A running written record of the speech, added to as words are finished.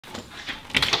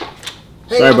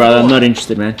Hey, sorry, brother. I'm not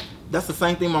interested, man. That's the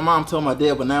same thing my mom told my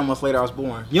dad, but 9 months later I was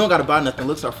born. You don't gotta buy nothing.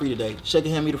 Looks are free today. Shake a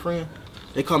hand, meet a friend.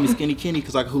 They call me Skinny Kenny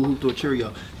because I can hoop to a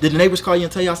Cheerio. Did the neighbors call you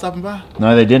and tell y'all stopping by?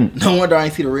 No, they didn't. No wonder I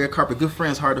ain't see the red carpet. Good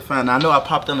friends hard to find. Now, I know I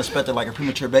popped unexpected like a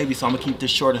premature baby, so I'm gonna keep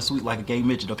this short and sweet like a gay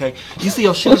midget, okay? You see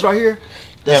your shoes right here?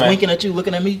 That's winking at you,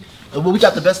 looking at me. Well, we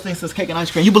got the best thing since cake and ice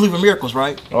cream. You believe in miracles,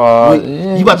 right? Yeah,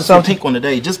 you about to see pink one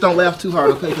today. Just don't laugh too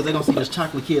hard, okay? Because they're gonna see this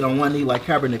chocolate kid on one knee like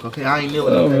Kaepernick, okay? I ain't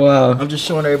kneeling, okay? Oh, wow. I'm just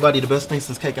showing everybody the best thing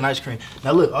since cake and ice cream.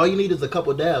 Now look, all you need is a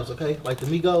couple dabs, okay? Like the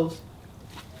Migos.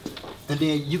 And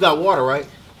then you got water, right?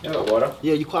 You got water?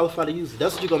 Yeah, you qualify to use it.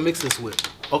 That's what you're gonna mix this with.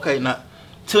 Okay, now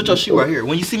tilt your shoe right here.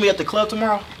 When you see me at the club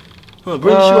tomorrow, bring your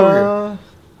shoe over here.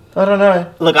 I don't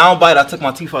know. Look, I don't bite. I took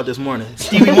my teeth out this morning.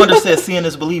 Stevie Wonder said, "Seeing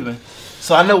is believing."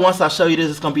 So I know once I show you this,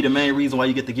 it's gonna be the main reason why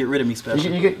you get to get rid of me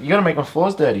special. You gotta make my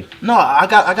floors dirty. No, I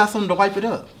got something to wipe it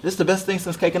up. This is the best thing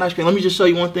since cake and ice cream. Let me just show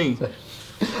you one thing.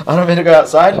 I don't mean to go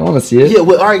outside. I want to see it. Yeah,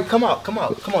 well, all right, come on,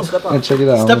 step out. Check it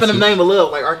out. Step in the name of love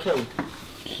like R. Kelly.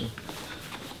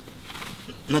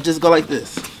 Now just go like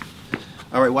this.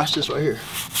 All right, watch this right here.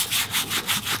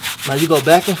 Now you go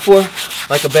back and forth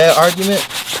like a bad argument,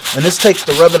 and this takes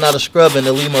the rubbing out of scrubbing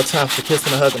to leave more time for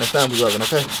kissing and hugging and family loving.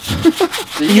 Okay?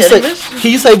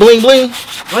 Can you say bling bling?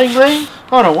 Bling bling.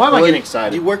 Hold on, why am I getting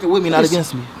excited? You working with me, not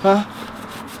against me, huh?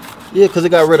 Yeah, because it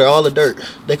got rid of all the dirt.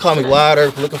 They call me Wide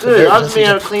Earth looking for dirt. I've been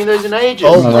able to clean those in ages.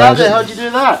 Oh, how the hell did you do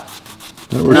that?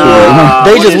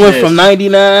 They just went from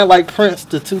 99 like Prince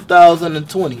to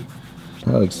 2020.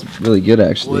 That looks really good,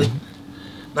 actually.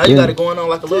 What? Now you got it going on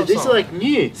like a love These song. are like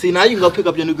new. See, now you can go pick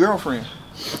up your new girlfriend.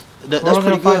 That's Well,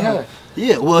 pretty good. her.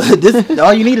 Yeah, well, this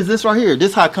all you need is this right here.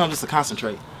 This how it comes is to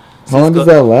concentrate. So How long does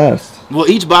that last? Well,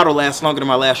 each bottle lasts longer than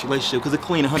my last relationship because it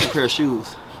cleaned 100 pair of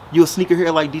shoes. You a sneaker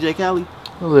here like DJ Khaled?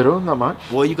 A little, not much.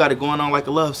 Boy, you got it going on like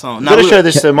a love song. I'm Now, gonna look, show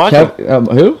this to Michael.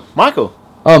 Who? Michael.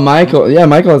 Oh, Michael. Yeah,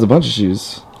 Michael has a bunch of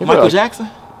shoes. Michael Jackson?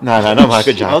 No, not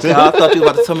Michael Jackson. Okay, I thought you were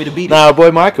about to tell me to beat it. Nah,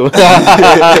 boy, Michael.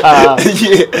 Yeah,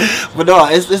 but no,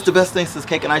 it's the best thing since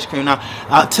cake and ice cream. Now,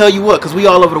 I'll tell you what, because we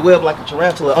all over the web like a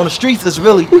tarantula. On the streets, it's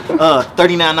really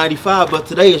 $39.95, but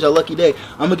today is your lucky day.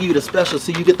 I'm going to give you the special.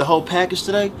 See, you get the whole package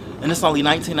today, and it's only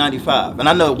 $19.95. And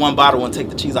I know one bottle won't take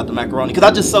the cheese out the macaroni, because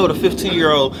I just sold a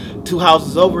 15-year-old 2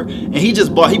 houses over, and he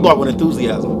bought with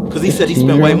enthusiasm, because he said he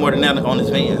spent way more than that on his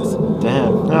Vans.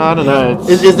 Damn. No, I don't know.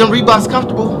 Is them Reeboks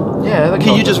comfortable? Yeah.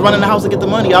 Can you just run in the house and get the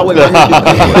money? I'll wait right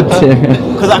here.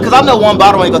 Because I know one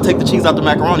bottle ain't going to take the cheese out the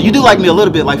macaroni. You do like me a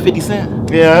little bit, like 50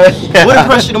 Cent. Yeah. What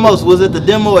impressed you the most? Was it the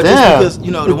demo or just because, you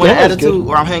know, the one That's attitude, good.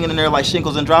 or I'm hanging in there like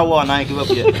shingles and drywall and I ain't give up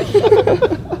yet?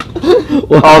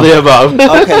 All the above.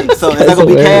 Okay, so is that going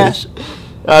to be cash?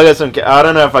 I got some. I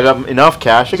don't know if I got enough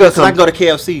cash. I got some. I can go to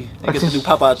KFC and get the new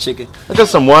Popeye chicken. I got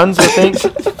some ones, I think.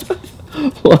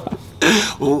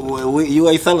 You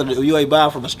ain't selling it. You ain't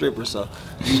buying from a stripper, so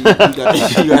you got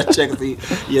to check and see.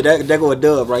 Yeah, that go a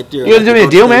dub right there. You gonna do me a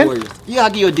deal, man? Yeah,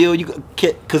 I'll give you a deal.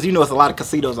 Because you know it's a lot of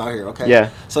casinos out here, okay? Yeah.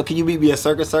 So can you meet me at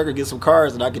Circus, get some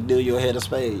cards, and I can deal you a head of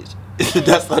spades.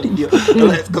 That's not the deal.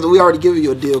 Because we already giving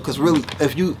you a deal. Because really,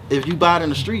 if you buy it in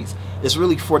the streets, it's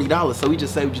really $40. So we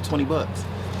just saved you $20.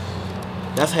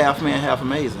 That's half man, half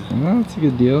amazing. Well, that's a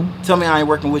good deal. Tell me I ain't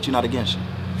working with you, not against you.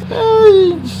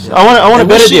 I want a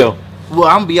better deal. Well,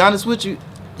 I'm gonna be honest with you.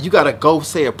 You gotta go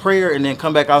say a prayer and then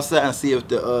come back outside and see if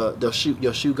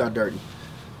your shoe got dirty.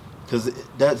 Cause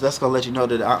that's gonna let you know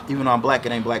that even though I'm black,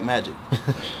 it ain't black magic.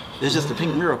 It's just a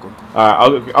pink miracle.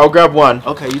 All right, I'll grab one.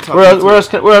 Okay, you talk.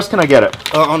 Where else can I get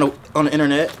it? On the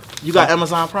internet. You got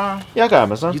Amazon Prime? Yeah, I got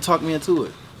Amazon. You talk me into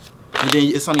it. And then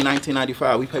it's only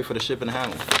 $19.95. We pay for the shipping and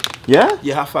handling. Yeah?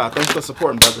 Yeah, high five. Thanks for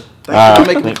supporting, brother. Thanks for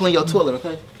making me clean your toilet,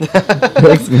 okay?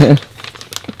 Thanks, man.